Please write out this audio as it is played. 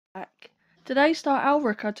Back. Today's star Al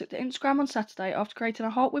Roker took to Instagram on Saturday after creating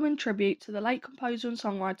a heartwarming tribute to the late composer and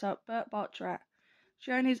songwriter Burt Bacharach.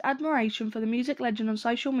 Sharing his admiration for the music legend on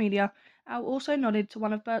social media, Al also nodded to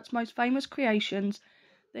one of Burt's most famous creations,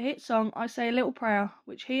 the hit song I Say a Little Prayer,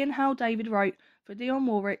 which he and Hal David wrote for Dionne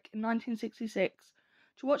Warwick in 1966.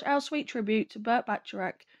 To watch Al's sweet tribute to Burt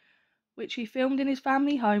Bacharach, which he filmed in his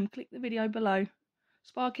family home, click the video below.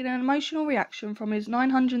 Sparking an emotional reaction from his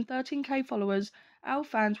 913k followers, Al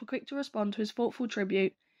fans were quick to respond to his thoughtful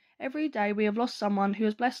tribute. Every day we have lost someone who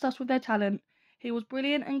has blessed us with their talent. He was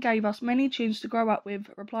brilliant and gave us many tunes to grow up with,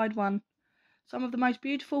 replied one. Some of the most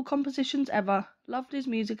beautiful compositions ever. Loved his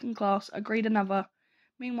music and class, agreed another.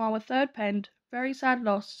 Meanwhile, a third penned, very sad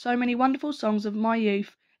loss, so many wonderful songs of my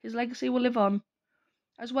youth. His legacy will live on.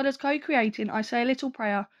 As well as co-creating I Say a Little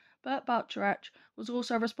Prayer, Burt Bacharach was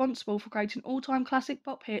also responsible for creating all-time classic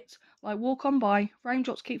pop hits like Walk On By,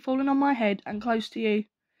 Raindrops Keep Falling On My Head and Close to You.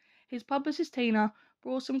 His publicist Tina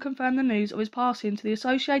Brawson confirmed the news of his passing to the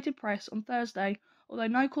Associated Press on Thursday, although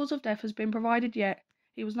no cause of death has been provided yet.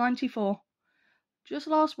 He was 94. Just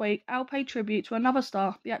last week, Al paid tribute to another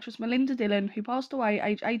star, the actress Melinda Dillon, who passed away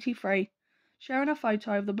aged 83. Sharing a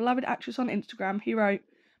photo of the beloved actress on Instagram, he wrote,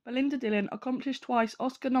 Melinda Dillon, accomplished twice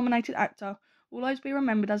Oscar-nominated actor, will always be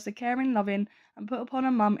remembered as the caring, loving, and put upon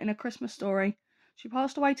her mum in A Christmas Story. She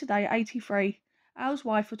passed away today at 83. Al's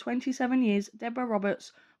wife for 27 years, Deborah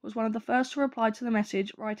Roberts, was one of the first to reply to the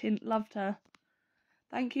message, writing, loved her.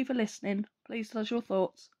 Thank you for listening. Please tell us your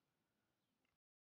thoughts.